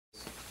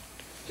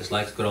Just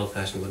like a good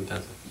old-fashioned wooden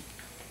pencil.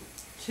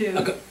 2.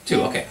 Okay,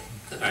 2, okay.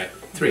 All right,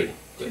 3.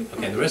 Good.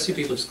 Okay, the rest of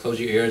you people just close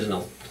your ears and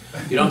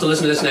you don't have to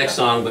listen to this next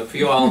song, but for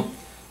you all,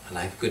 I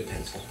like a good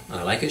pencil.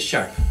 And I like it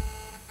sharp.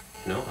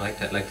 You know, I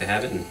like to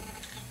have it and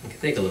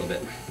think a little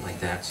bit like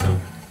that. So,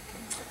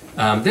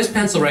 this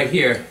pencil right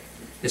here,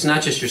 it's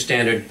not just your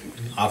standard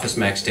Office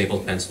Max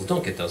stapled pencil.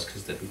 Don't get those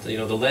because the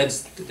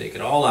leads, they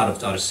get all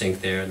out of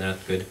sync there, and they're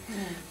not good.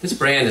 This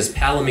brand is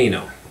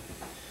Palomino.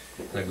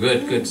 A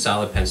good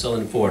solid pencil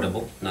and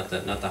affordable, not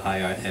the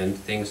higher end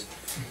things.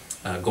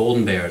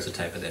 Golden Bear is the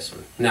type of this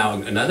one. Now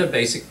another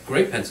basic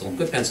great pencil,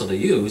 good pencil to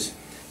use,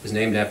 is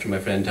named after my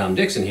friend Tom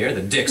Dixon here,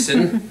 the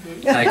Dixon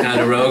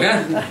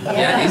Ticonderoga.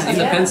 Yeah, he's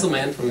a pencil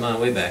man from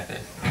way back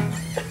then.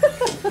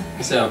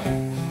 So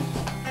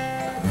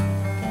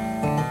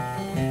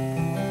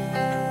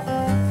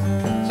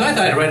I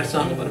thought I'd write a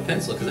song about a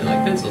pencil because I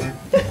like pencils.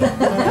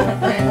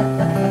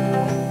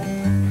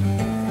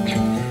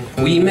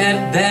 We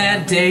met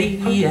that day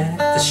at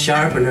the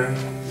sharpener.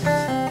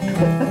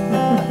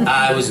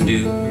 I was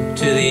new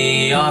to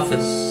the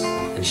office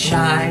and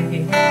shy.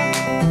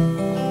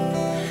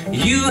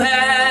 You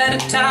had a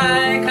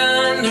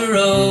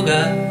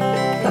Ticonderoga.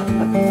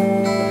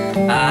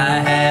 I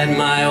had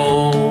my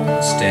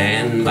old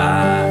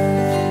standby.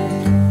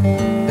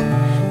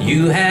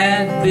 You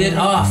had bit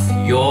off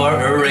your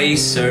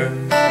eraser.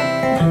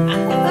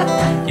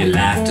 You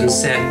laughed and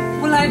said,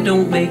 well, I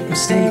don't make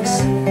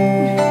mistakes.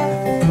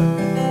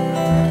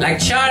 Like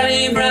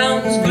Charlie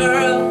Brown's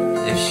girl,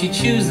 if she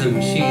chews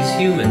them, she's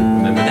human.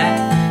 Remember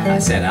that? I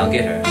said, I'll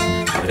get her,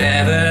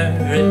 whatever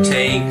it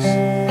takes.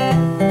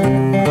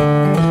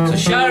 So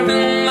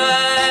sharpen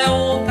my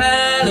old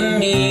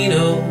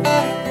Palomino.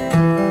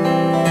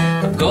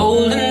 A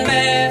golden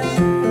bear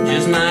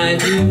just might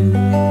do.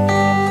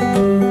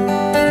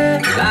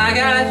 Well, I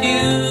got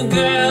you,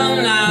 girl,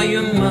 now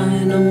you're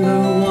my number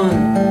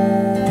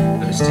 1.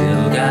 But I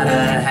still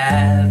gotta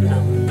have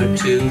number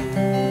 2.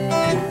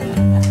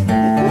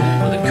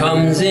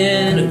 Comes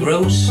in a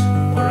gross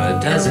or a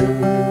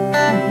dozen,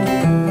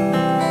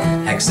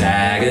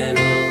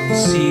 hexagonal,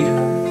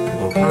 cedar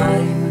or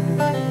pine.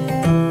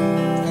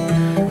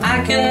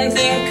 I can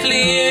think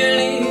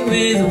clearly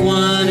with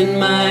one in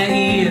my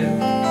ear.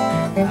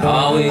 I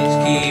always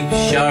keep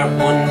sharp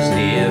ones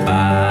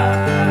nearby.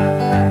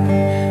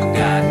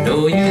 Got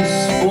no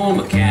use for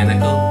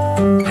mechanical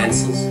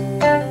pencils,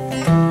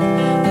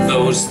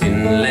 those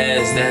thin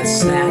leads that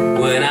snap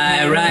when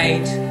I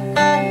write.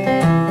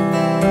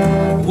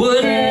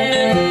 Wooden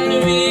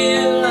and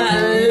real, I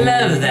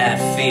love that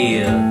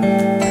feel.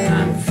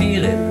 I'm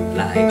feeling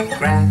like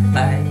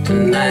graphite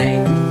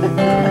tonight.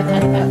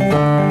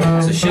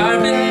 So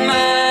sharpen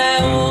my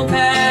old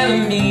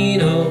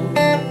Palomino.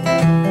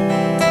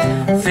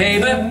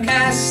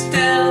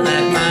 Faber-Castell,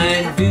 that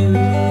might do.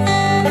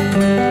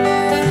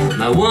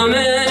 My woman,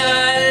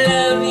 I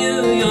love you,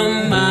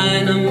 you're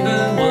my number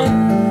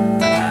 1.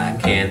 But I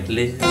can't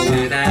live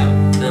without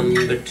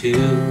number 2.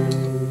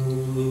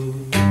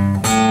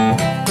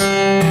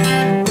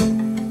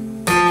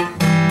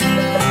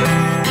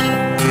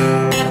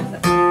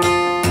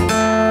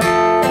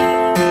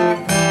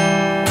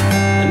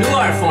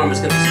 Is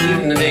going to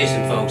sweep in the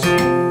nation, folks.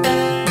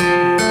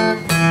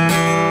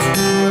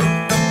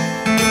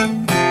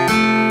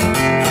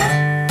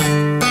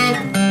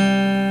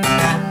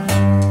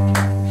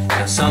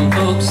 Now some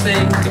folks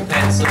think a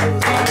pencil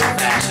is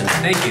old-fashioned.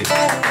 Thank you.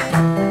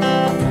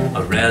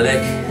 A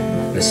relic,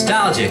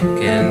 nostalgic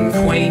and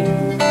quaint.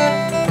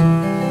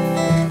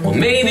 Well,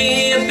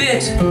 maybe a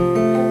bit,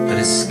 but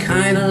it's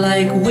kind of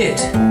like wit.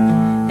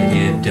 If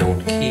you don't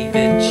keep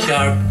it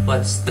sharp,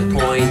 what's the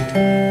point?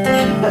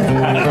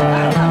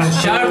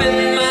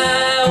 Sharpen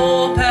my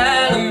old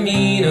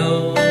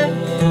Palomino.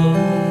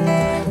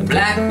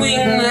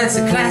 Blackwing, that's a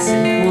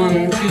classic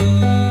one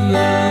too.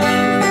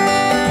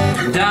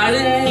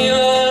 Darling,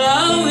 you'll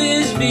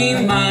always be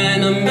my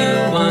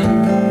number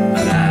 1,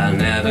 but I'll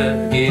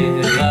never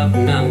give up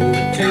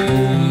number 2.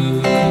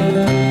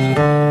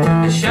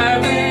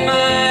 Sharpen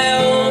my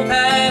old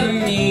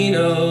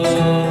Palomino.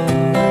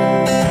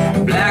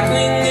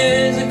 Blackwing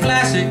is a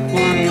classic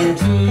one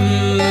too.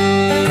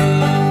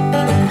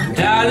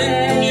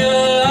 Darling,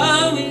 you'll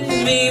always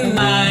be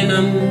my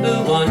number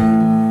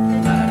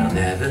 1, but I'll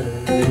never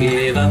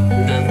give up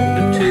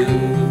number 2.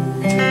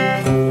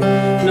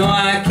 No,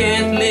 I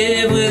can't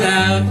live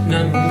without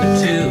number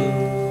 2,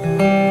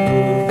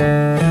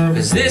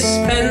 'cause this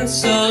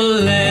pencil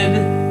led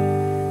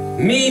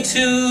me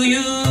to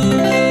you.